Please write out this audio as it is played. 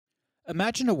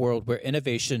Imagine a world where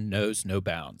innovation knows no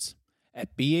bounds.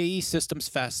 At BAE Systems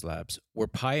Fast Labs, we're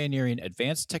pioneering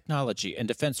advanced technology and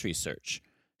defense research,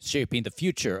 shaping the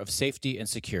future of safety and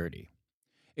security.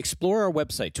 Explore our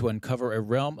website to uncover a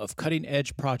realm of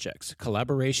cutting-edge projects,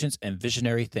 collaborations, and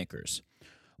visionary thinkers.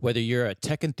 Whether you're a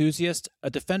tech enthusiast, a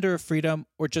defender of freedom,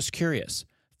 or just curious,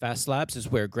 Fast Labs is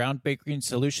where groundbreaking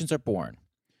solutions are born.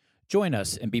 Join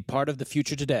us and be part of the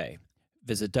future today.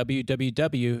 Visit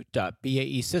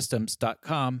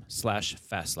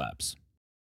www.baesystems.com/fastlabs.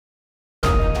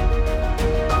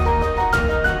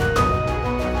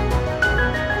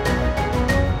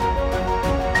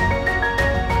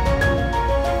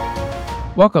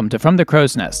 Welcome to From the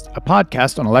Crow's Nest, a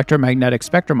podcast on electromagnetic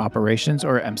spectrum operations,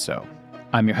 or EMSO.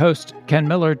 I'm your host, Ken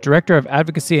Miller, Director of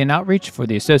Advocacy and Outreach for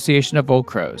the Association of Old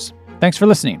Crows. Thanks for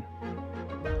listening.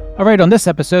 All right, on this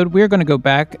episode, we're going to go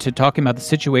back to talking about the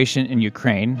situation in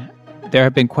Ukraine. There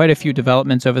have been quite a few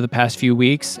developments over the past few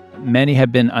weeks. Many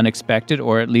have been unexpected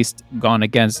or at least gone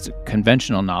against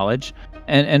conventional knowledge.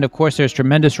 And of course, there's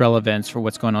tremendous relevance for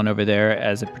what's going on over there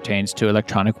as it pertains to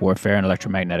electronic warfare and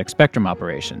electromagnetic spectrum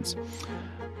operations.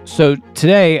 So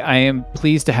today, I am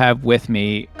pleased to have with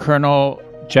me Colonel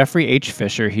Jeffrey H.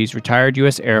 Fisher. He's retired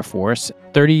U.S. Air Force,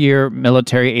 30-year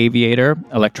military aviator,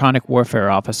 electronic warfare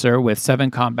officer with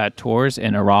 7 combat tours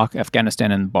in Iraq,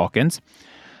 Afghanistan, and the Balkans.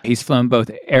 He's flown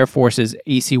both Air Force's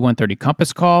EC-130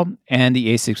 Compass Call and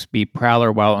the A-6B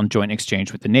Prowler while on joint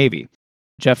exchange with the Navy.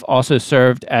 Jeff also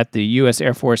served at the U.S.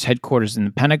 Air Force headquarters in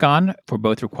the Pentagon for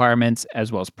both requirements as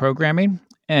well as programming.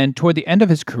 And toward the end of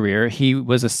his career, he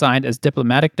was assigned as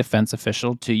diplomatic defense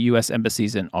official to U.S.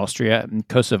 embassies in Austria and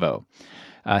Kosovo.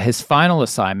 His final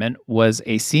assignment was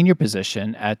a senior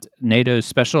position at NATO's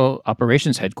Special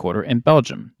Operations Headquarters in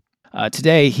Belgium.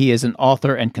 Today, he is an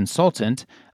author and consultant.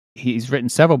 He's written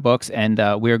several books, and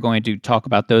we're going to talk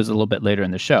about those a little bit later in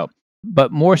the show.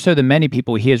 But more so than many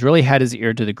people, he has really had his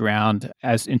ear to the ground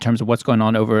as in terms of what's going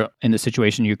on over in the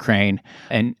situation in Ukraine.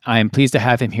 And I am pleased to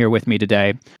have him here with me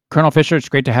today. Colonel Fisher, it's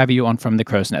great to have you on From the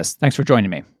Crow's Nest. Thanks for joining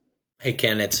me. Hey,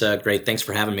 Ken, it's great. Thanks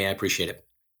for having me. I appreciate it.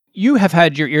 You have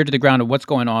had your ear to the ground of what's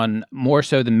going on more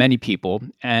so than many people.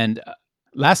 And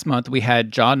last month, we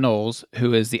had John Knowles,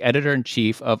 who is the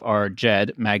editor-in-chief of our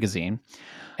JED magazine.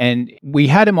 And we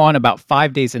had him on about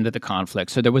 5 days into the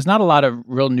conflict. So there was not a lot of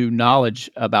real new knowledge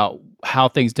about how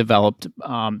things developed.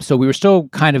 So we were still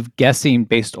kind of guessing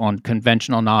based on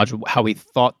conventional knowledge of how we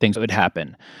thought things would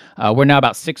happen. We're now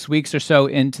about 6 weeks or so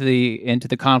into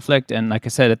the conflict. And like I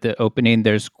said at the opening,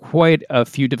 there's quite a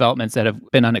few developments that have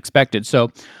been unexpected.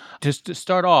 So just to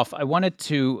start off, I wanted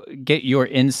to get your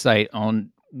insight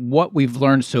on what we've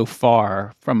learned so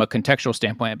far from a contextual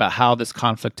standpoint about how this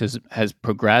conflict has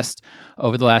progressed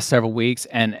over the last several weeks,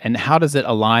 and how does it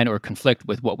align or conflict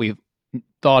with what we've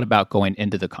thought about going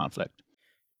into the conflict?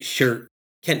 Sure.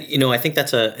 Ken, I think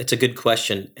it's a good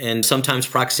question. And sometimes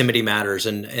proximity matters.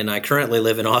 And I currently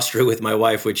live in Austria with my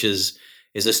wife, which is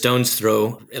a stone's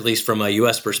throw, at least from a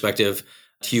U.S. perspective,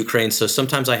 to Ukraine. So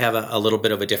sometimes I have a little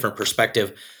bit of a different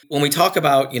perspective. When we talk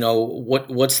about,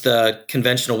 what's the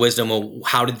conventional wisdom of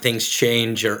how did things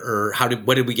change or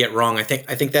what did we get wrong? I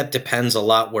think that depends a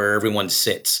lot where everyone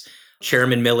sits.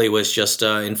 Chairman Milley was just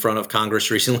in front of Congress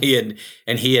recently,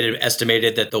 and he had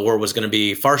estimated that the war was going to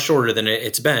be far shorter than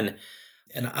it's been.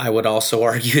 And I would also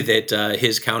argue that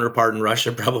his counterpart in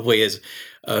Russia probably is,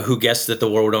 who guessed that the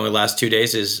war would only last 2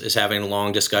 days, is having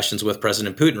long discussions with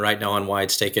President Putin right now on why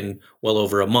it's taken well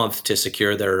over a month to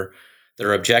secure their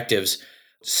objectives.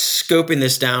 Scoping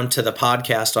this down to the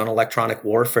podcast on electronic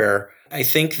warfare, I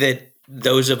think that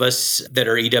those of us that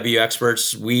are EW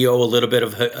experts, we owe a little bit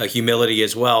of humility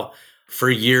as well. For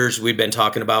years, we've been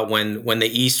talking about when the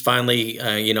East finally,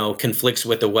 conflicts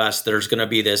with the West, there's going to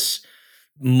be this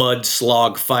mud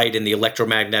slog fight in the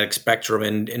electromagnetic spectrum.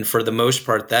 And for the most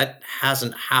part, that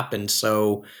hasn't happened.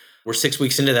 So we're 6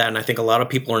 weeks into that. And I think a lot of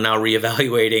people are now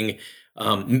reevaluating,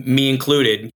 me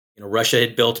included. Russia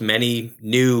had built many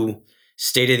new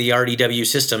state-of-the-art EW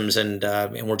systems, and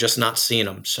we're just not seeing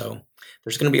them. So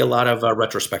there's going to be a lot of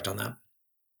retrospect on that.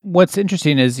 What's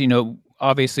interesting is,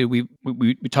 obviously we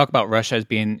talk about Russia as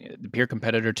being the peer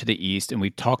competitor to the East, and we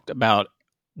talked about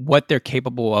what they're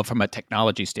capable of from a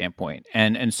technology standpoint.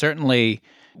 And certainly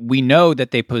we know that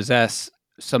they possess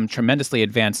some tremendously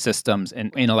advanced systems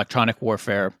in electronic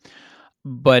warfare,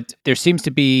 but there seems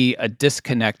to be a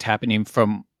disconnect happening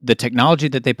from the technology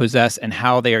that they possess and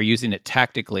how they are using it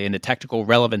tactically and the tactical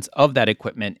relevance of that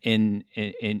equipment in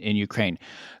Ukraine.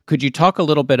 Could you talk a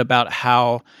little bit about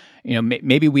how,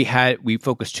 maybe we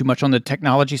focused too much on the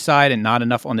technology side and not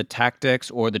enough on the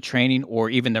tactics or the training or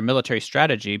even their military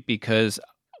strategy, because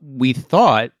we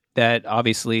thought that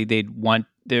obviously they'd want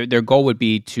their goal would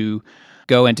be to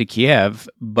go into Kiev,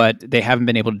 but they haven't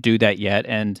been able to do that yet.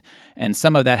 And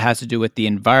some of that has to do with the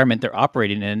environment they're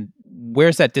operating in.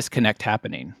 Where's that disconnect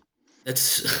happening?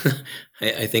 That's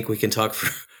I think we can talk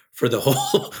for the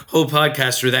whole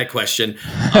podcast through that question.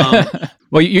 Um,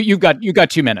 Well, you've got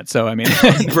 2 minutes, so I mean,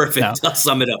 Perfect. no. I'll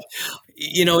sum it up.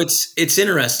 It's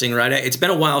interesting, right? It's been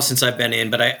a while since I've been in,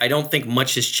 but I don't think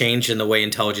much has changed in the way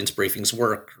intelligence briefings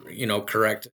work.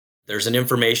 Correct. There's an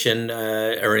information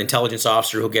or an intelligence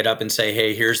officer who'll get up and say,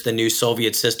 "Hey, here's the new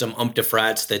Soviet system,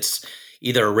 UMTFRATS, that's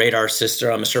either a radar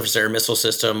system, a surface air missile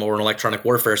system, or an electronic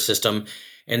warfare system."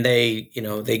 And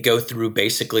they go through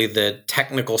basically the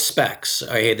technical specs.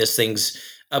 Hey, this thing's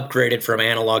upgraded from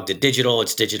analog to digital.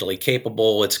 It's digitally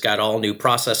capable. It's got all new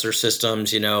processor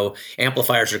systems.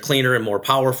 Amplifiers are cleaner and more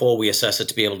powerful. We assess it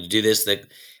to be able to do this.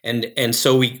 And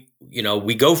so we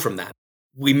go from that.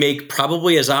 We make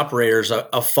probably as operators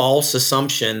a false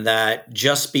assumption that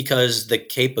just because the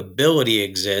capability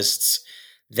exists,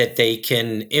 that they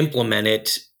can implement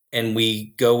it, and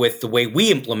we go with the way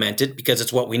we implement it because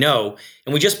it's what we know,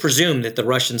 and we just presume that the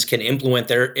Russians can implement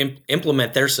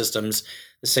their systems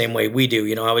the same way we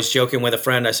do. I was joking with a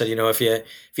friend. I said, if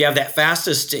you have that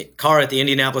fastest car at the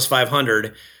Indianapolis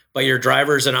 500, but your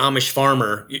driver's an Amish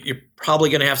farmer, you're probably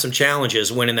going to have some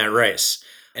challenges winning that race.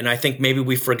 And I think maybe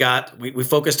we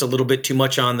focused a little bit too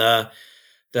much on the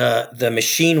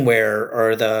machineware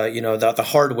or the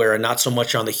hardware, and not so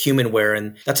much on the humanware.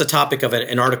 And that's a topic of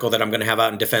an article that I'm going to have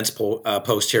out in Defense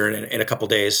Post here in a couple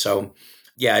of days. So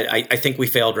yeah, I think we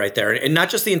failed right there, and not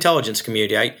just the intelligence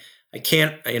community. I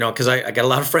can't, because I got a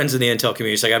lot of friends in the intel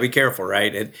community, so I got to be careful,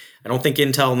 right? And I don't think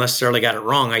Intel necessarily got it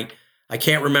wrong. I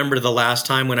can't remember the last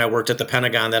time when I worked at the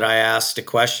Pentagon that I asked a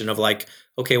question of like,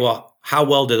 okay, well, how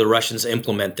well do the Russians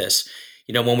implement this?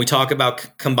 When we talk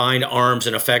about combined arms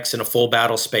and effects in a full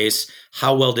battle space,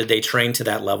 how well did they train to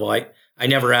that level? I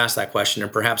never asked that question,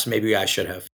 and perhaps maybe I should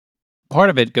have. Part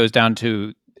of it goes down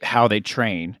to how they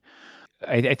train.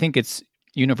 I think it's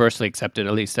universally accepted,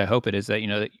 at least I hope it is, that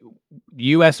the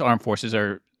U.S. armed forces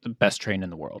are the best trained in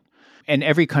the world. And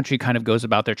every country kind of goes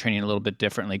about their training a little bit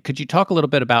differently. Could you talk a little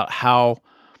bit about how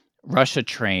Russia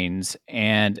trains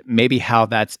and maybe how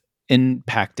that's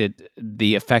impacted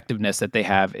the effectiveness that they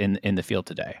have in the field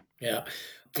today? Yeah.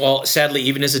 Well, sadly,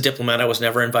 even as a diplomat, I was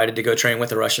never invited to go train with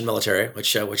the Russian military,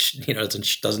 which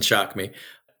doesn't shock me.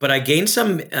 But I gained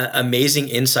some amazing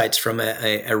insights from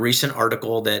a recent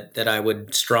article that I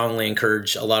would strongly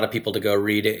encourage a lot of people to go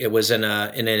read. It was in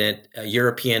a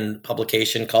European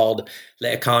publication called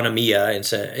L'Economia.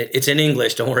 It's in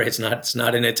English. Don't worry, it's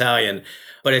not in Italian.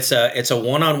 But it's a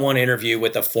one-on-one interview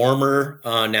with a former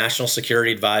national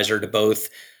security advisor to both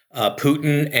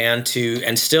Putin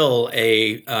and still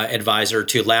a advisor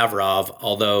to Lavrov,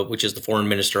 which is the foreign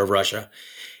minister of Russia.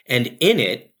 And in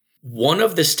it, one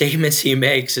of the statements he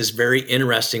makes is very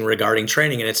interesting regarding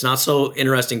training. And it's not so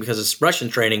interesting because it's Russian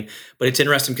training, but it's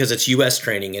interesting because it's U.S.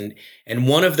 training. And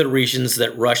one of the reasons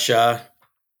that Russia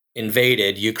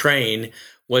invaded Ukraine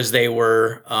was they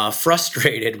were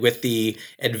frustrated with the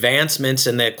advancements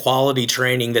and the quality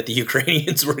training that the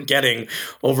Ukrainians were getting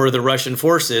over the Russian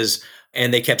forces.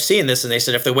 And they kept seeing this, and they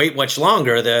said, if they wait much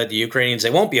longer, the Ukrainians, they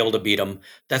won't be able to beat them.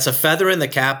 That's a feather in the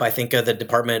cap, I think, of the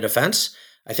Department of Defense.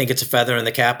 I think it's a feather in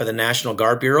the cap of the National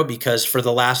Guard Bureau, because for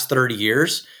the last 30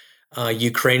 years,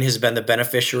 Ukraine has been the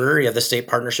beneficiary of the state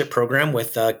partnership program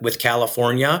with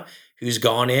California, who's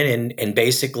gone in and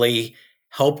basically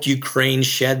helped Ukraine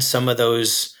shed some of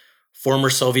those former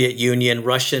Soviet Union,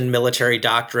 Russian military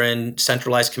doctrine,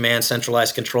 centralized command,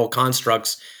 centralized control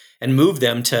constructs, and move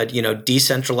them to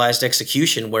decentralized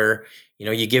execution, where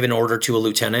you give an order to a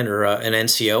lieutenant or an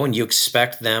NCO, and you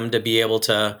expect them to be able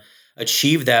to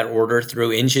achieve that order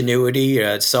through ingenuity,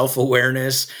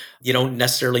 self-awareness. You don't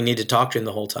necessarily need to talk to him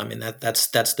the whole time. And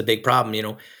that's the big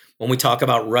problem. When we talk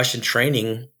about Russian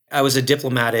training, I was a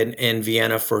diplomat in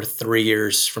Vienna for 3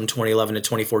 years from 2011 to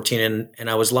 2014. And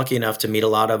I was lucky enough to meet a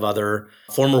lot of other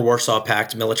former Warsaw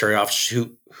Pact military officers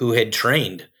who had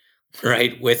trained,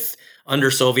 right, with under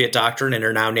Soviet doctrine and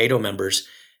are now NATO members.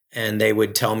 And they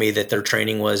would tell me that their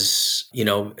training was,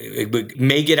 it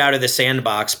may get out of the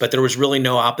sandbox, but there was really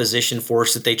no opposition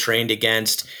force that they trained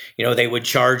against. They would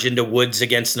charge into woods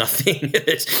against nothing.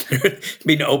 There'd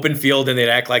be an open field, and they'd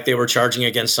act like they were charging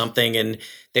against something, and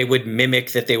they would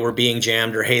mimic that they were being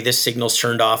jammed, or, hey, this signal's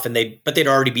turned off, but they'd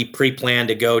already be pre-planned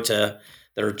to go to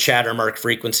their chatter mark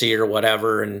frequency or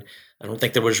whatever. And I don't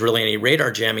think there was really any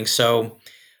radar jamming. So,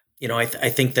 I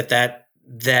think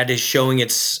that is showing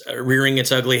rearing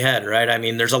its ugly head, right? I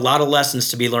mean, there's a lot of lessons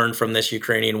to be learned from this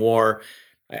Ukrainian war.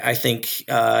 I think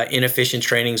inefficient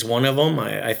training is one of them.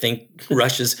 I think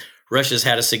Russia's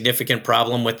had a significant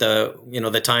problem with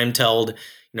the time-telled,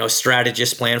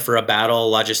 strategists plan for a battle,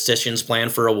 logisticians plan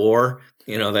for a war.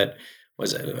 It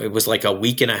was like a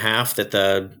week and a half that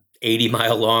the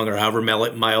 80-mile long or however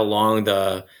mile long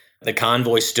the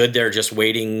convoy stood there just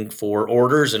waiting for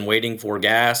orders and waiting for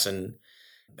gas, and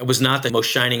it was not the most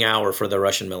shining hour for the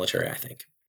Russian military, I think.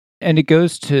 And it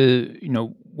goes to,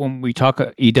 when we talk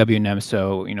EW and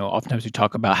MSO, oftentimes we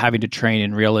talk about having to train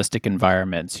in realistic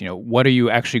environments. What are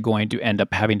you actually going to end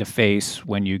up having to face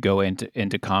when you go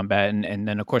into combat? And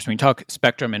then, of course, when we talk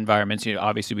spectrum environments,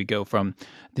 obviously we go from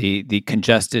the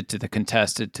congested to the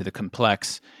contested to the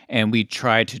complex, and we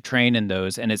try to train in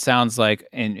those. And it sounds like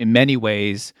in many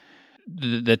ways,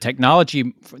 the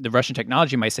technology, the Russian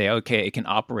technology might say, okay, it can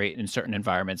operate in certain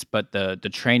environments, but the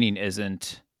training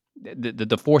isn't.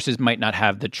 The forces might not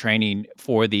have the training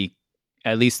for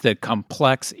at least the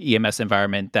complex EMS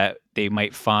environment that they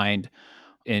might find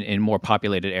in more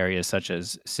populated areas such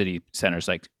as city centers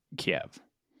like Kiev.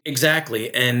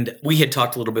 Exactly. And we had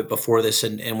talked a little bit before this,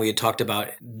 and we had talked about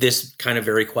this kind of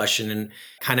very question and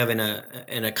kind of in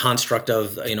a construct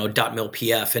of, .mil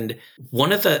PF. And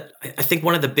I think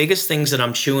one of the biggest things that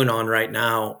I'm chewing on right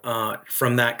now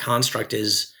from that construct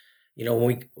is,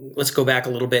 let's go back a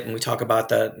little bit and we talk about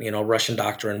the, Russian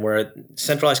doctrine where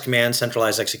centralized command,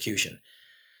 centralized execution.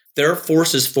 Their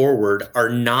forces forward are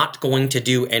not going to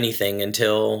do anything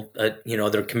until,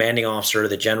 their commanding officer,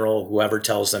 the general, whoever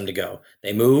tells them to go.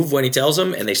 They move when he tells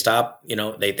them, and they stop,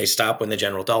 they stop when the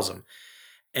general tells them.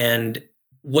 And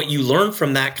what you learn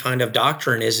from that kind of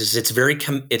doctrine is it's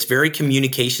very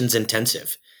communications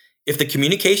intensive. If the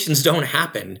communications don't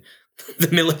happen, the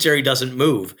military doesn't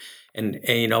move. And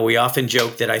we often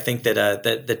joke that I think that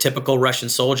the typical Russian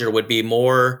soldier would be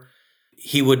more,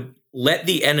 he would let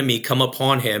the enemy come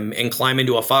upon him and climb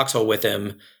into a foxhole with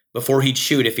him before he'd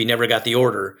shoot if he never got the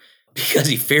order, because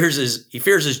he fears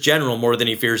his general more than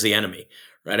he fears the enemy,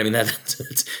 right? I mean,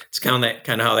 it's kind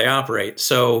of how they operate.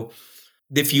 So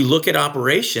if you look at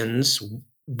operations,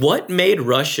 what made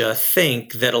Russia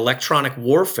think that electronic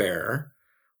warfare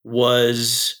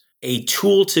was a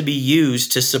tool to be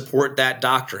used to support that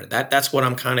doctrine? That's what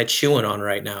I'm kind of chewing on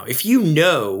right now. If you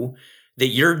know that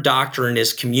your doctrine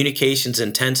is communications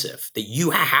intensive, that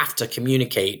you have to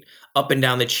communicate up and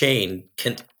down the chain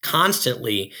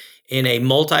constantly in a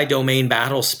multi-domain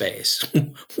battle space,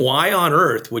 why on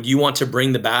earth would you want to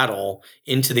bring the battle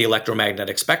into the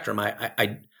electromagnetic spectrum?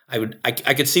 I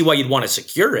could see why you'd want to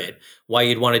secure it, why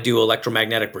you'd want to do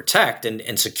electromagnetic protect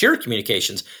and secure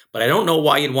communications, but I don't know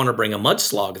why you'd want to bring a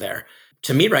mudslug there.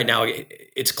 To me right now,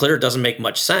 it's clear it doesn't make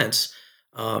much sense.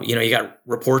 You got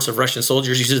reports of Russian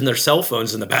soldiers using their cell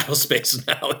phones in the battle space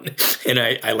now, and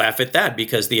I laugh at that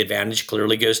because the advantage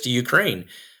clearly goes to Ukraine.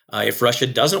 If Russia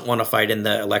doesn't want to fight in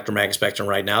the electromagnetic spectrum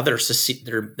right now, they're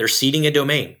ceding a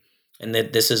domain, and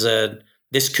that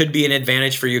this could be an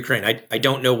advantage for Ukraine. I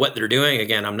don't know what they're doing.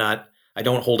 Again, I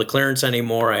don't hold a clearance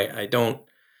anymore. I don't,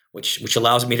 which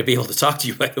allows me to be able to talk to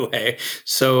you, by the way.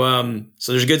 So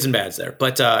there's goods and bads there.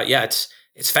 But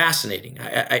it's fascinating.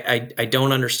 I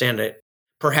don't understand it.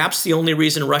 Perhaps the only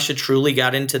reason Russia truly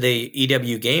got into the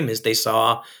EW game is they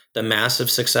saw the massive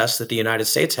success that the United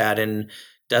States had in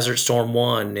Desert Storm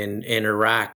 1, in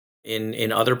Iraq,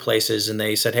 in other places, and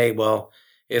they said, hey, well,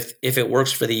 if it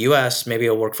works for the U.S., maybe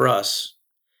it'll work for us.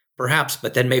 Perhaps,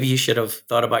 but then maybe you should have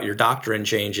thought about your doctrine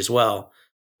change as well.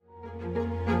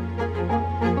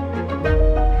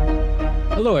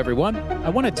 Hello, everyone. I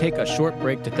want to take a short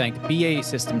break to thank BAE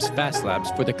Systems Fast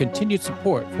Labs for the continued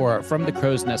support for our From the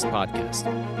Crow's Nest podcast.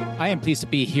 I am pleased to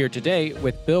be here today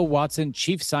with Bill Watson,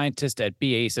 Chief Scientist at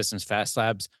BAE Systems Fast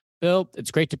Labs. Bill, it's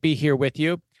great to be here with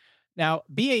you. Now,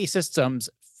 BAE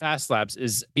Systems Fast Labs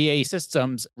is BAE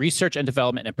Systems' research and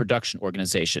development and production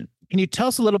organization. Can you tell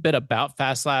us a little bit about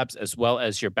Fast Labs as well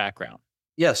as your background?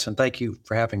 Yes, and thank you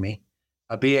for having me.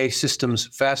 BAE Systems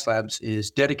Fast Labs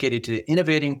is dedicated to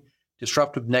innovating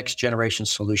disruptive next-generation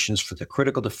solutions for the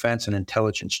critical defense and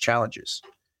intelligence challenges.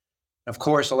 Of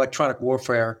course, electronic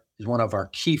warfare is one of our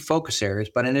key focus areas,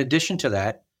 but in addition to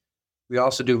that, we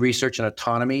also do research in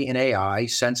autonomy and AI,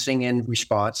 sensing and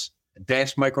response,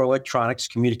 advanced microelectronics,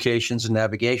 communications, and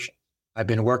navigation. I've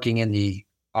been working in the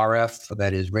RF,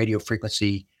 that is radio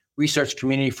frequency research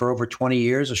community, for over 20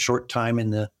 years, a short time in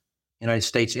the United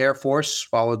States Air Force,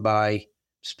 followed by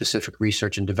specific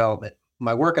research and development.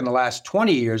 My work in the last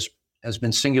 20 years has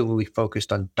been singularly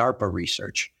focused on DARPA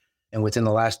research, and within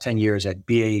the last 10 years at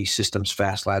BAE Systems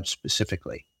Fast Labs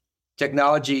specifically.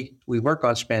 Technology we work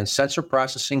on spans sensor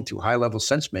processing to high-level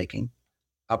sense-making,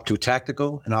 up to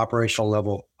tactical and operational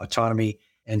level autonomy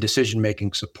and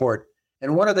decision-making support.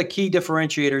 And one of the key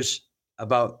differentiators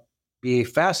about BAE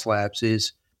Fast Labs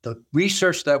is the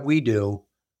research that we do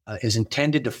is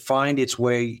intended to find its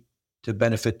way to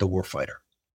benefit the warfighter.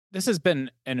 This has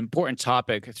been an important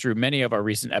topic through many of our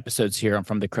recent episodes here on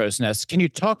From the Crow's Nest. Can you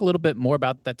talk a little bit more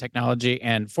about that technology?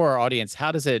 And for our audience,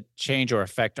 how does it change or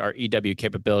affect our EW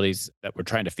capabilities that we're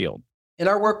trying to field? In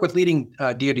our work with leading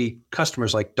DoD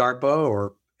customers like DARPA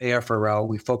or AFRL,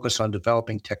 we focus on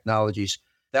developing technologies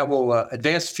that will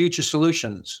advance future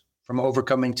solutions, from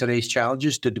overcoming today's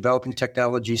challenges to developing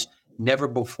technologies never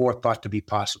before thought to be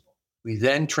possible. We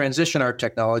then transition our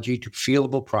technology to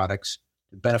fieldable products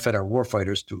to benefit our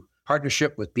warfighters through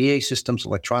partnership with BAE Systems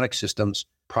Electronic Systems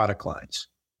product lines.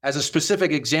 As a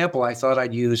specific example, I thought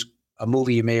I'd use a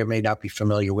movie you may or may not be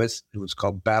familiar with. It was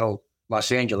called Battle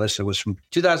Los Angeles. It was from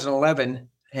 2011.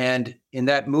 And in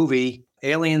that movie,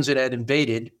 aliens had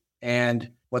invaded.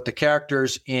 And what the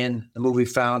characters in the movie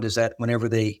found is that whenever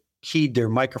they keyed their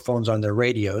microphones on their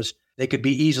radios, they could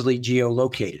be easily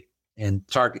geolocated and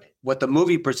targeted. What the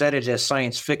movie presented as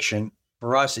science fiction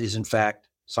for us is, in fact,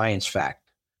 science fact.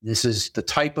 This is the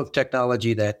type of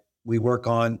technology that we work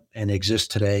on and exists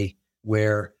today,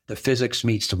 where the physics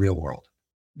meets the real world.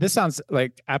 This sounds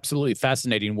like absolutely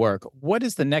fascinating work. What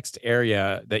is the next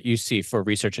area that you see for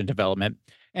research and development?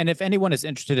 And if anyone is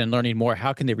interested in learning more,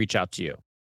 how can they reach out to you?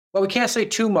 Well, we can't say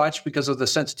too much because of the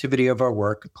sensitivity of our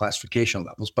work and classification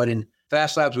levels. But in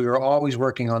Fast Labs, we are always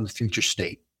working on the future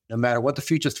state. No matter what the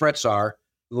future threats are,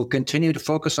 we will continue to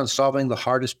focus on solving the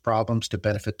hardest problems to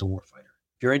benefit the warfighter.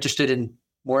 If you're interested in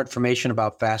more information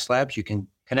about Fast Labs, you can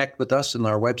connect with us on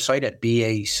our website at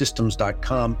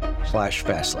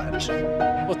basystems.com/fastlabs.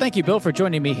 Well, thank you, Bill, for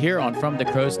joining me here on From the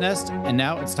Crow's Nest. And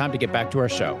now it's time to get back to our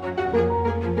show.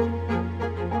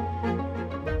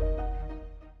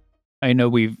 I know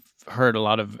we've heard a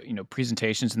lot of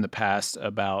presentations in the past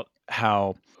about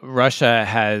how Russia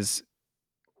has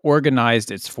organized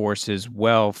its forces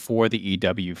well for the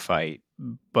EW fight,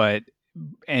 but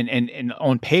and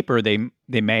on paper they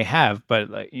may have, but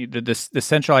the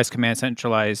centralized command,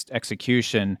 centralized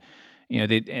execution,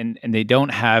 they don't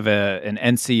have an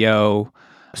NCO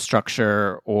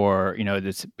structure, or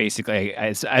that's basically,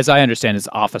 as I understand, is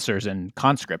officers and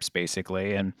conscripts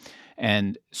basically,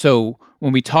 and so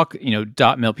when we talk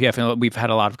dot mil PF, and we've had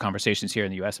a lot of conversations here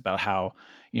in the U.S. about how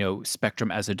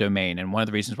spectrum as a domain, and one of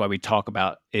the reasons why we talk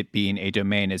about it being a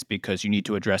domain is because you need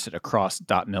to address it across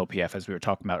dot mil PF, as we were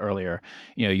talking about earlier.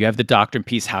 You have the doctrine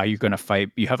piece, how you're going to fight.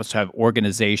 You also have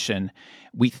organization.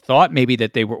 We thought maybe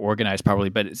that they were organized properly,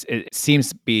 but it seems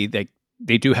to be that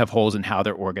they do have holes in how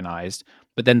they're organized.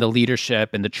 But then the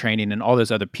leadership and the training and all those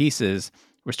other pieces,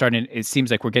 it seems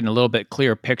like we're getting a little bit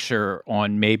clearer picture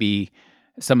on maybe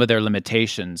some of their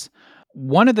limitations.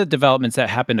 One of the developments that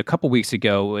happened a couple weeks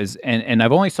ago is, and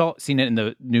I've only seen it in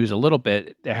the news a little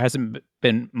bit, there hasn't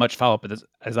been much follow-up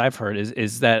as I've heard,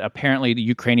 is that apparently the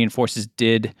Ukrainian forces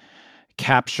did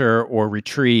capture or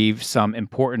retrieve some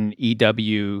important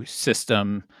EW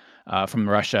system from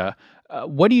Russia.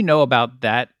 What do you know about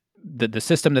that, the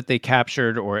system that they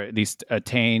captured or at least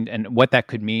attained, and what that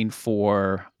could mean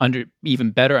for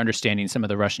even better understanding some of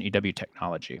the Russian EW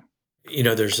technology?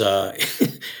 There's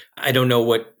I don't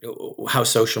know how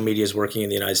social media is working in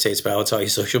the United States, but I'll tell you,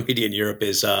 social media in Europe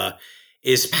is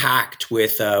packed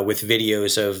with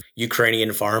videos of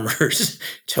Ukrainian farmers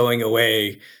towing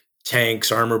away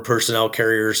tanks, armored personnel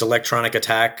carriers, electronic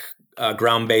attack,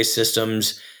 ground-based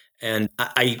systems, and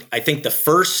I think the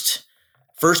first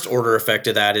order effect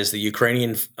of that is the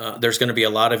Ukrainian. There's going to be a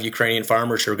lot of Ukrainian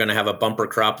farmers who are going to have a bumper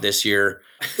crop this year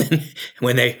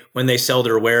when they sell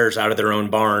their wares out of their own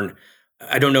barn.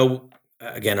 I don't know.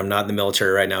 Again, I'm not in the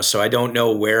military right now, so I don't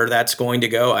know where that's going to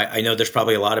go. I know there's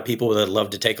probably a lot of people that would love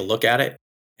to take a look at it,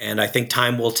 and I think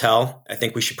time will tell. I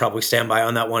think we should probably stand by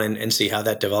on that one and see how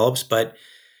that develops. But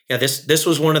yeah, this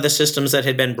was one of the systems that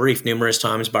had been briefed numerous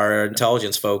times by our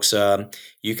intelligence folks.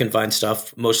 You can find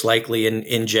stuff most likely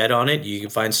in JED on it. You can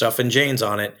find stuff in Janes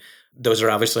on it. Those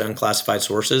are obviously unclassified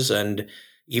sources, and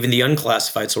even the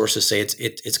unclassified sources say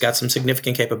it's got some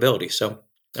significant capability. So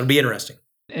it'll be interesting.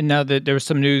 And now that there was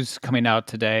some news coming out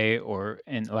today or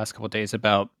in the last couple of days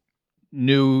about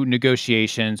new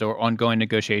negotiations or ongoing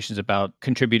negotiations about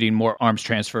contributing more arms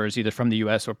transfers, either from the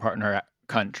U.S. or partner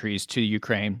countries to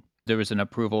Ukraine. There was an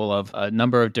approval of a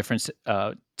number of different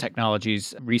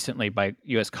technologies recently by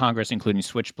U.S. Congress, including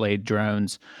Switchblade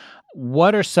drones.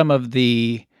 What are some of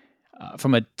the,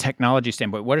 from a technology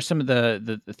standpoint, what are some of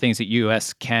the things that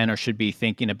U.S. can or should be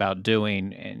thinking about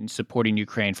doing and supporting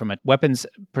Ukraine from a weapons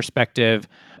perspective,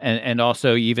 and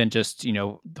also even just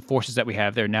the forces that we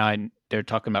have there now? they're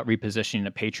talking about repositioning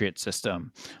a Patriot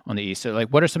system on the East. So like,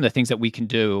 what are some of the things that we can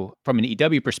do from an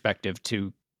EW perspective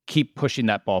to keep pushing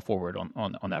that ball forward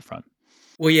on that front?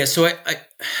 Well, yeah. So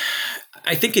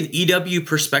I think an EW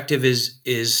perspective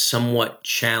is somewhat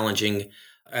challenging.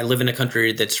 I live in a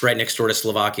country that's right next door to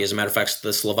Slovakia. As a matter of fact,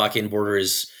 the Slovakian border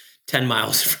is 10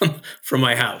 miles from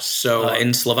my house. So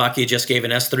and Slovakia just gave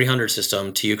an S-300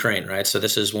 system to Ukraine, right? So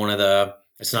this is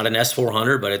it's not an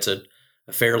S-400, but it's a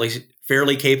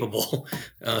fairly capable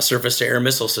surface-to-air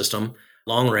missile system,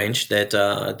 long range, that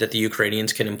the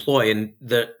Ukrainians can employ. And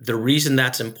the reason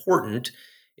that's important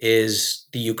is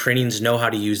the Ukrainians know how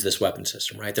to use this weapon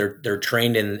system, right? They're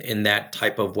trained in that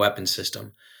type of weapon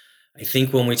system. I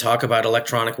think when we talk about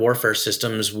electronic warfare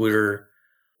systems,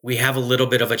 we have a little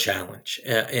bit of a challenge,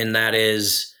 and that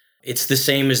is it's the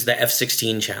same as the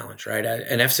F-16 challenge, right?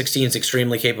 An F-16 is an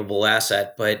extremely capable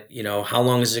asset, but how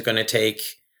long is it going to take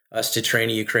us to train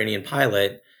a Ukrainian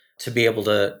pilot to be able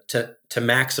to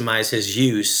maximize his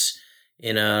use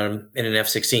in an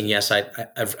F-16? Yes,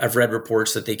 I've read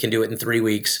reports that they can do it in 3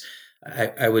 weeks.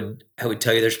 I would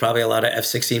tell you there's probably a lot of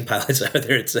F-16 pilots out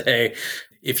there that say,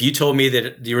 if you told me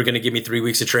that you were going to give me 3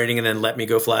 weeks of training and then let me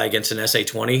go fly against an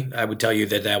SA-20, I would tell you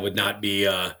that would not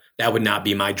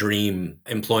be my dream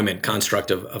employment construct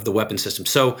of the weapon system.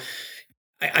 So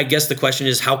I guess the question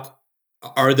is, how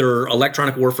are there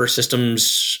electronic warfare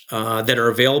systems that are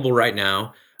available right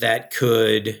now that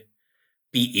could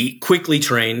be quickly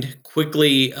trained,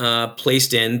 quickly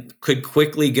placed in, could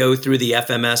quickly go through the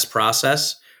FMS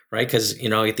process, right? Because,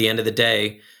 at the end of the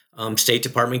day, State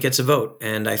Department gets a vote.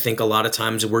 And I think a lot of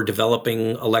times we're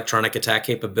developing electronic attack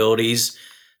capabilities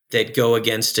that go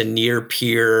against a near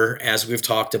peer, as we've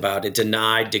talked about, a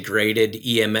denied, degraded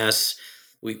EMS.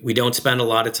 We don't spend a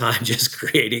lot of time just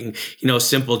creating,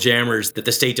 simple jammers that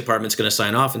the State Department's going to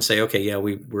sign off and say, okay, yeah,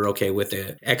 we're okay with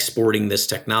exporting this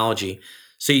technology.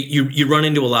 So you run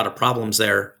into a lot of problems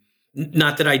there.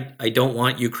 Not that I don't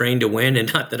want Ukraine to win,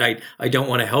 and not that I don't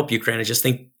want to help Ukraine.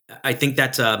 I think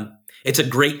that's it's a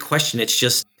great question.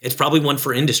 It's probably one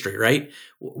for industry, right?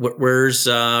 Where's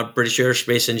British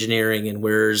Aerospace Engineering, and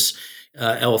where's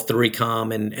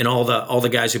L3Com and all the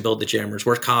guys who build the jammers?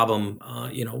 Where's Cobham?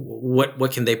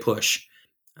 What can they push?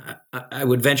 I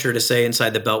would venture to say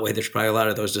inside the Beltway, there's probably a lot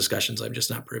of those discussions. I'm just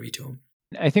not privy to them.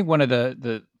 I think one of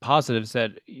the positives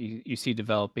that you see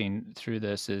developing through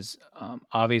this is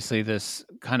obviously this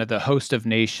kind of the host of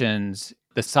nations,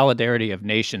 the solidarity of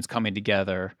nations coming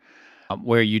together,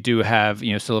 where you do have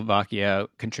Slovakia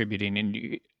contributing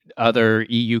and other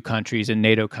EU countries and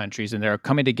NATO countries, and they're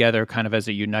coming together kind of as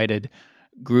a united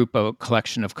group, a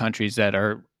collection of countries that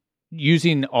are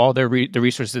using all the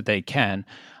resources that they can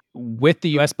with the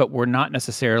U.S., but we're not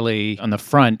necessarily on the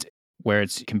front where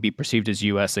it can be perceived as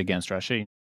U.S. against Russia.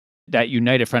 That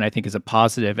united front, I think, is a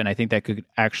positive, and I think that could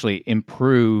actually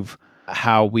improve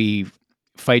how we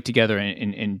fight together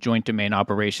in joint domain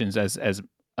operations as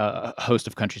a host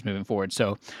of countries moving forward.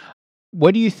 So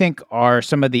what do you think are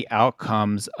some of the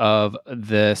outcomes of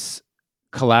this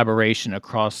collaboration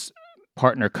across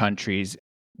partner countries?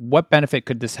 What benefit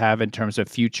could this have in terms of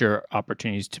future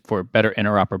opportunities for better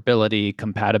interoperability,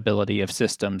 compatibility of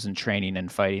systems and training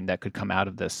and fighting that could come out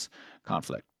of this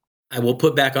conflict? I will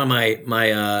put back on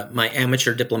my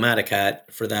amateur diplomatic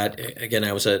hat for that. Again,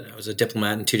 I was a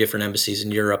diplomat in 2 different embassies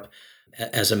in Europe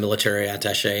as a military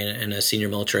attaché and a senior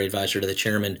military advisor to the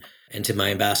chairman and to my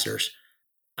ambassadors.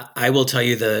 I will tell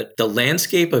you the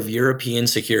landscape of European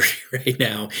security right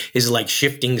now is like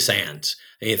shifting sands.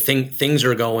 I mean, things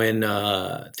are going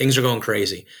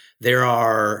crazy. There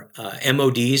are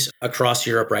MODs across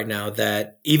Europe right now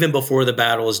that even before the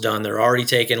battle is done, they're already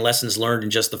taking lessons learned in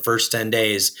just the first 10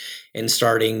 days and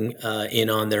starting in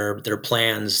on their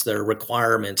plans, their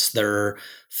requirements, their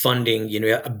funding.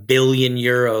 €1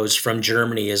 billion from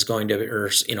Germany is going to, or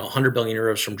 100 billion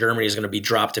euros from Germany is going to be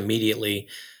dropped immediately.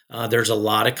 There's a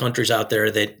lot of countries out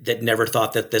there that never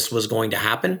thought that this was going to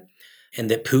happen, and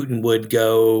that Putin would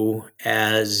go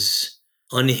as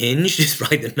unhinged is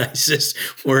probably the nicest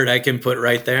word I can put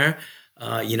right there.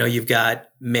 You've got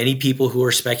many people who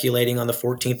are speculating on the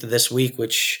 14th of this week,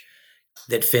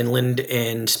 that Finland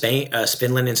and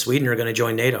Sweden are going to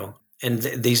join NATO. And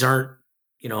these aren't,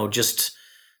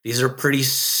 these are pretty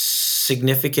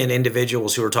significant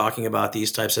individuals who are talking about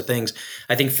these types of things.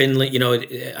 I think Finland,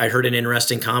 I heard an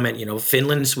interesting comment,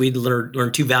 Finland and Sweden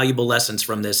learned 2 valuable lessons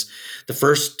from this. The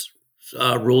first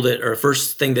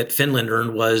first thing that Finland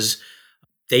learned was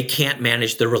they can't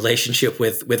manage the relationship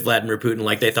with Vladimir Putin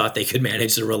like they thought they could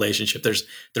manage the relationship.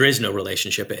 There is no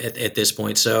relationship at this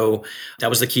point. So that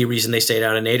was the key reason they stayed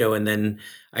out of NATO. And then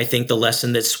I think the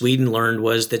lesson that Sweden learned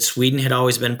was that Sweden had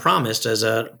always been promised as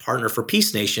a partner for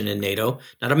peace nation in NATO,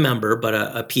 not a member, but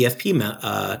a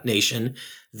PFP nation,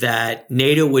 that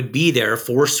NATO would be there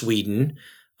for Sweden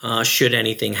should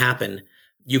anything happen.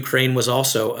 Ukraine was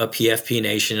also a PFP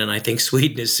nation, and I think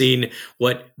Sweden has seen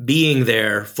what being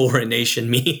there for a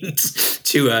nation means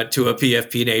to a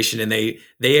PFP nation, and they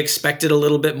expected a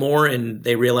little bit more, and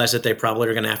they realized that they probably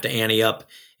are going to have to ante up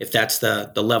if that's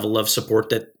the level of support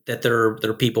that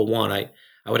their people want.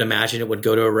 I would imagine it would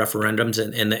go to a referendums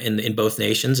in both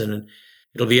nations, and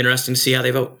it'll be interesting to see how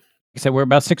they vote. So we're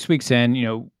about 6 weeks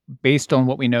in, based on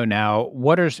what we know now,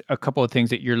 what are a couple of things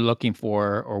that you're looking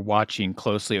for or watching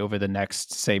closely over the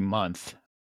next, say, month?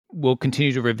 We'll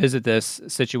continue to revisit this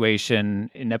situation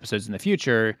in episodes in the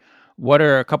future. What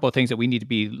are a couple of things that we need to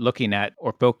be looking at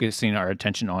or focusing our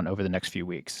attention on over the next few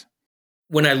weeks?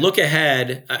 When I look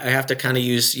ahead, I have to kind of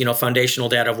use, foundational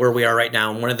data of where we are right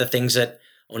now. And one of the things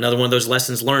another one of those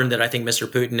lessons learned that I think Mr.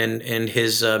 Putin and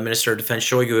his Minister of Defense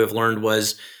Shoigu have learned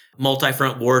was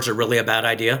multi-front wars are really a bad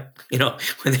idea.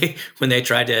 When they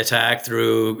tried to attack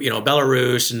through,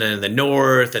 Belarus and then the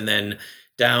north, and then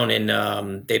down in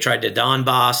they tried to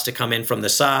Donbass to come in from the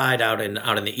side out in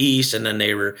the east, and then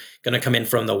they were going to come in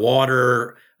from the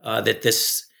water.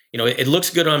 It looks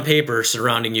good on paper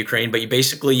surrounding Ukraine, but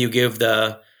you give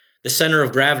the center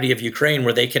of gravity of Ukraine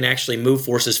where they can actually move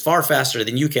forces far faster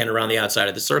than you can around the outside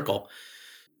of the circle.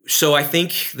 So I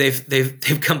think they've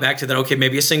come back to that. Okay,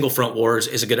 maybe a single front war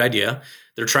is a good idea.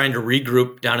 They're trying to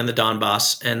regroup down in the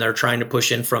Donbass, and they're trying to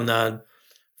push in from the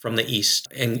east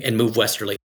and move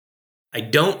westerly. I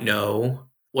don't know.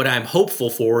 What I'm hopeful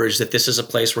for is that this is a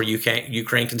place where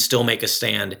Ukraine can still make a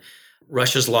stand.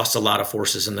 Russia's lost a lot of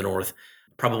forces in the north,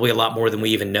 probably a lot more than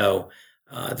we even know.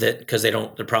 That because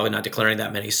they're probably not declaring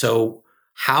that many. So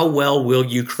how well will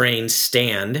Ukraine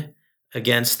stand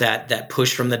against that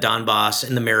push from the Donbass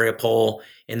and the Mariupol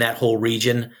in that whole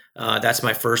region? That's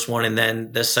my first one. And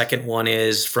then the second one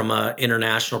is from an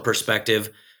international perspective,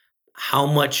 how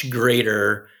much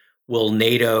greater will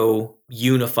NATO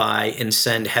unify and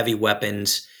send heavy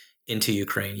weapons into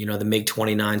Ukraine? The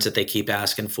MiG-29s that they keep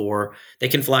asking for, they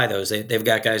can fly those. They've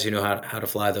got guys who know how to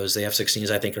fly those. The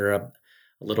F-16s, I think, are a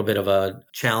little bit of a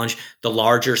challenge. The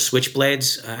larger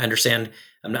Switchblades, I understand,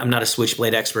 I'm not a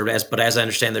Switchblade expert, but as I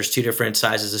understand, there's two different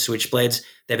sizes of Switchblades.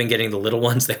 They've been getting the little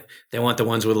ones. They want the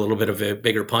ones with a little bit of a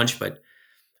bigger punch, but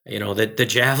the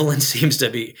Javelin seems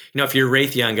to be, if you're a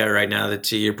Raytheon guy right now,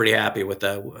 that you're pretty happy with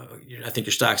I think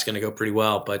your stock's going to go pretty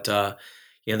well, but the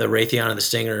Raytheon and the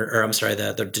Stinger, or I'm sorry,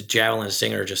 the Javelin and the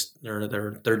Stinger are just,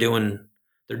 they're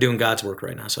doing God's work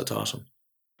right now. So it's awesome.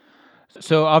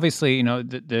 So obviously,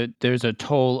 there's a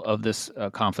toll of this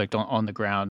conflict on the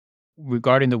ground.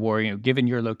 Regarding the war, given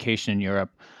your location in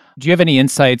Europe, do you have any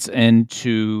insights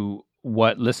into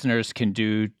what listeners can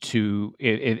do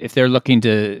if they're looking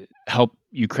to help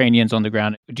Ukrainians on the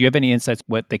ground? Do you have any insights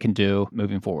what they can do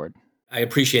moving forward? I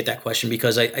appreciate that question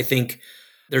because I think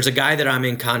there's a guy that I'm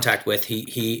in contact with.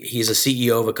 He's a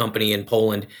CEO of a company in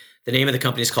Poland. The name of the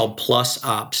company is called Plus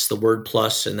Ops, the word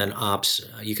plus and then ops.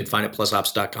 You can find it at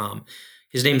plusops.com.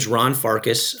 His name's Ron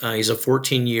Farkas. He's a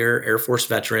 14-year Air Force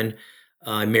veteran.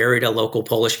 I married a local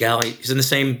Polish gal. He's in the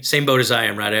same boat as I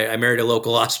am, right? I married a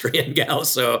local Austrian gal.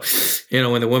 So,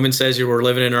 when the woman says you were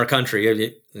living in our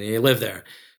country, you live there.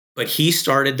 But he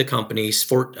started the company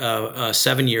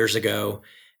 7 years ago,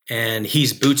 and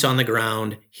he's boots on the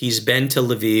ground. He's been to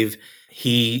Lviv.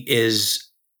 He is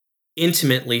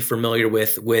intimately familiar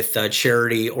with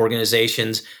charity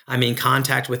organizations. I'm in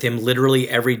contact with him literally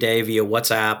every day via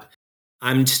WhatsApp.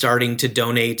 I'm starting to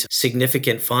donate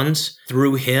significant funds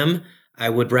through him. I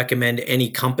would recommend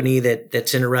any company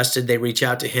that's interested, they reach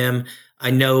out to him. I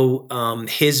know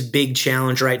his big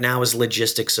challenge right now is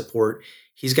logistics support.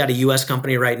 He's got a U.S.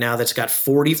 company right now that's got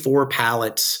 44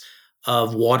 pallets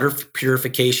of water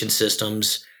purification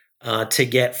systems to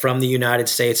get from the United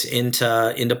States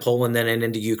into Poland and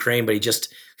into Ukraine, but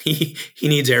he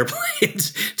needs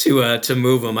airplanes to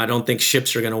move them. I don't think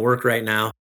ships are going to work right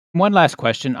now. One last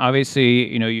question.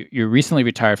 Obviously, you're recently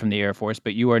retired from the Air Force,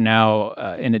 but you are now,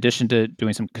 in addition to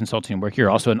doing some consulting work, you're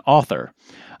also an author.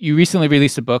 You recently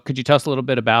released a book. Could you tell us a little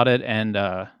bit about it and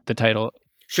the title?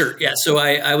 Sure. Yeah. So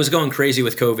I was going crazy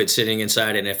with COVID, sitting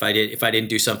inside, and if I didn't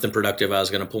do something productive, I was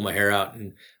going to pull my hair out,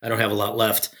 and I don't have a lot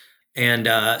left. And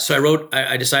so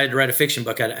I decided to write a fiction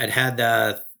book. I'd had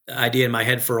the idea in my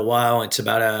head for a while. It's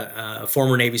about a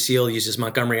former Navy SEAL uses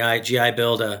Montgomery GI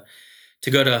Bill to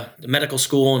go to medical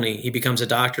school, and he becomes a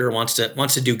doctor, wants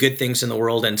to do good things in the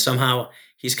world, and somehow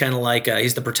he's kind of like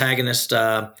he's the protagonist,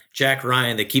 Jack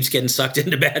Ryan, that keeps getting sucked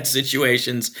into bad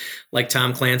situations, like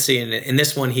Tom Clancy. And in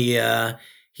this one, he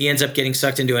ends up getting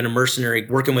sucked into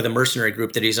working with a mercenary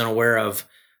group that he's unaware of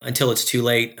until it's too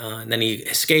late, and then he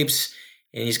escapes,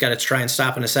 and he's got to try and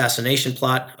stop an assassination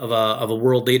plot of a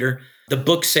world leader. The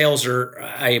book sales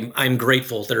I'm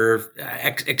grateful. They're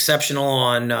exceptional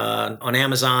on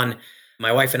Amazon.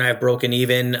 My wife and I have broken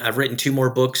even. I've written 2 more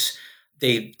books.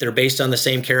 They're based on the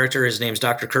same character. His name's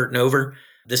Dr. Kurt Nover.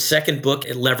 The second book,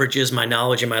 it leverages my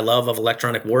knowledge and my love of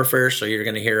electronic warfare. So you're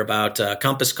going to hear about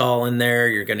Compass Call in there.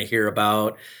 You're going to hear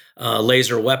about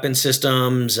laser weapon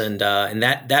systems, and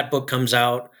that book comes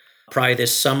out probably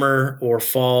this summer or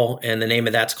fall. And the name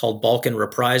of that's called Balkan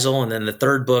Reprisal. And then the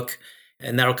third book,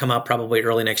 and that'll come out probably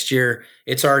early next year.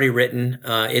 It's already written.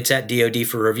 It's at DoD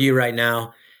for review right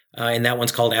now. And that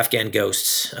one's called Afghan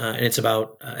Ghosts. And it's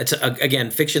about,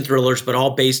 again, fiction thrillers, but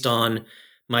all based on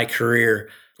my career.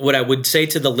 What I would say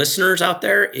to the listeners out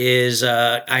there is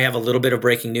I have a little bit of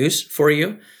breaking news for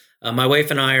you. My wife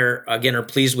and I are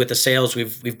pleased with the sales.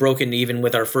 We've broken even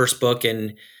with our first book,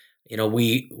 and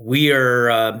we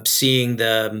are seeing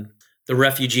the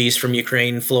refugees from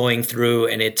Ukraine flowing through,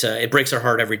 and it breaks our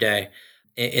heart every day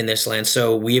in this land.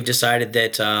 So we have decided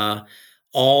that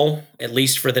at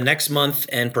least for the next month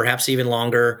and perhaps even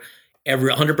longer,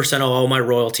 100% of all my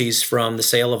royalties from the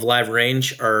sale of Live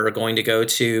Range are going to go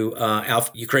to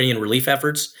Ukrainian relief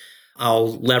efforts.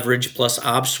 I'll leverage plus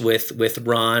ops with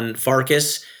Ron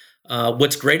Farkas.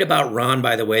 What's great about Ron,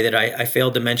 by the way, that I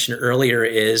failed to mention earlier,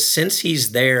 is since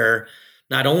he's there,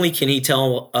 not only can he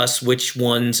tell us which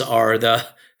ones are the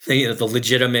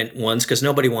legitimate ones, because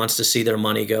nobody wants to see their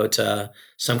money go to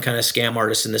some kind of scam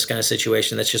artist in this kind of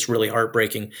situation. That's just really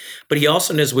heartbreaking. But he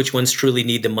also knows which ones truly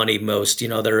need the money most.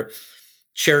 Their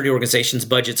charity organizations'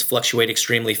 budgets fluctuate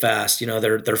extremely fast.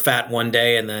 They're fat one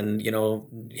day, and then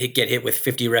get hit with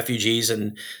 50 refugees,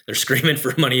 and they're screaming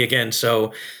for money again.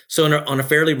 So on a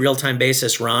fairly real time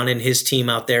basis, Ron and his team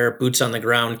out there, boots on the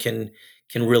ground, can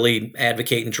really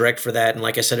advocate and direct for that. And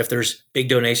like I said, if there's big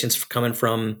donations coming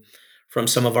from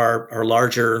some of our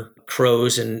larger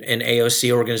CROs and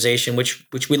AOC organization,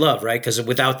 which we love, right? Because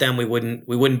without them, we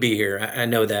wouldn't be here. I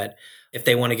know that. If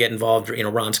they want to get involved,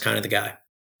 Ron's kind of the guy.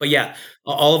 But yeah,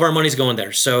 all of our money's going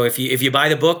there. So if you buy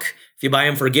the book, if you buy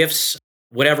them for gifts,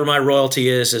 whatever my royalty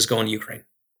is going to Ukraine.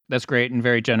 That's great and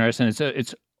very generous. And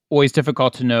it's always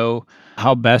difficult to know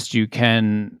how best you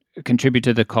can contribute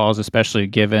to the cause, especially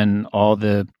given all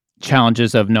the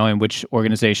challenges of knowing which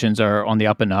organizations are on the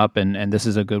up and up, and this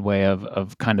is a good way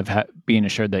of kind of being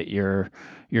assured that your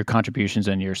contributions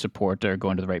and your support are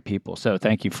going to the right people. So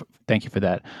thank you for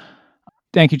that.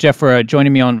 Thank you, Jeff, for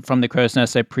joining me on From the Crow's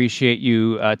Nest. I appreciate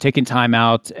you taking time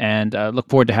out, and look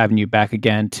forward to having you back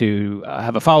again to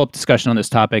have a follow-up discussion on this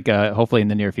topic, hopefully in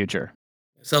the near future.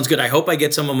 Sounds good. I hope I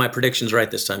get some of my predictions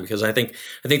right this time, because I think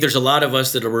there's a lot of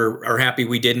us that are happy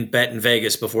we didn't bet in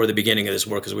Vegas before the beginning of this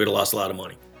war, because we'd have lost a lot of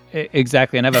money.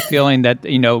 Exactly, and I have a feeling that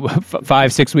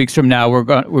 5-6 weeks from now we're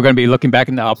going to be looking back,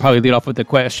 and I'll probably lead off with the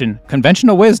question: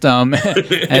 conventional wisdom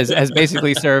has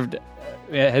basically served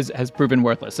has proven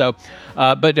worthless. So,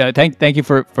 but thank you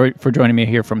for joining me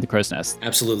here from the Crow's Nest.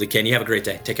 Absolutely, Ken. You have a great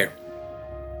day. Take care.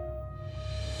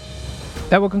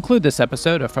 That will conclude this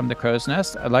episode of From the Crow's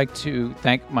Nest. I'd like to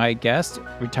thank my guest,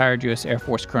 retired U.S. Air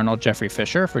Force Colonel Jeffrey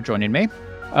Fisher, for joining me.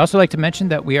 I'd also like to mention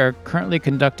that we are currently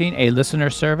conducting a listener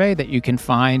survey that you can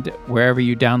find wherever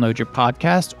you download your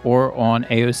podcast or on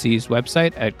AOC's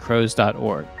website at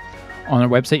crows.org. On our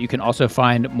website, you can also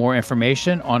find more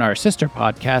information on our sister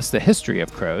podcast, The History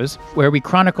of Crows, where we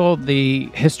chronicle the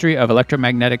history of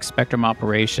electromagnetic spectrum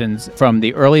operations from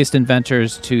the earliest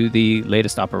inventors to the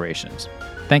latest operations.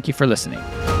 Thank you for listening.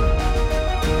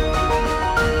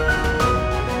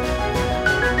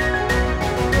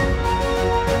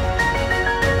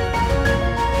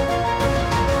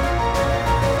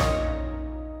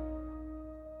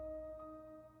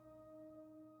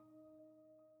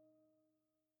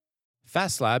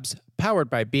 FAST Labs, powered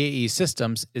by BAE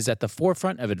Systems, is at the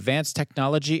forefront of advanced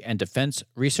technology and defense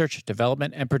research,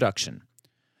 development, and production.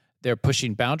 They're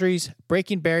pushing boundaries,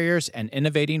 breaking barriers, and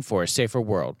innovating for a safer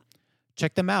world.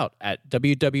 Check them out at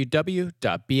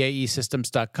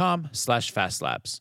www.baesystems.com/fastlabs.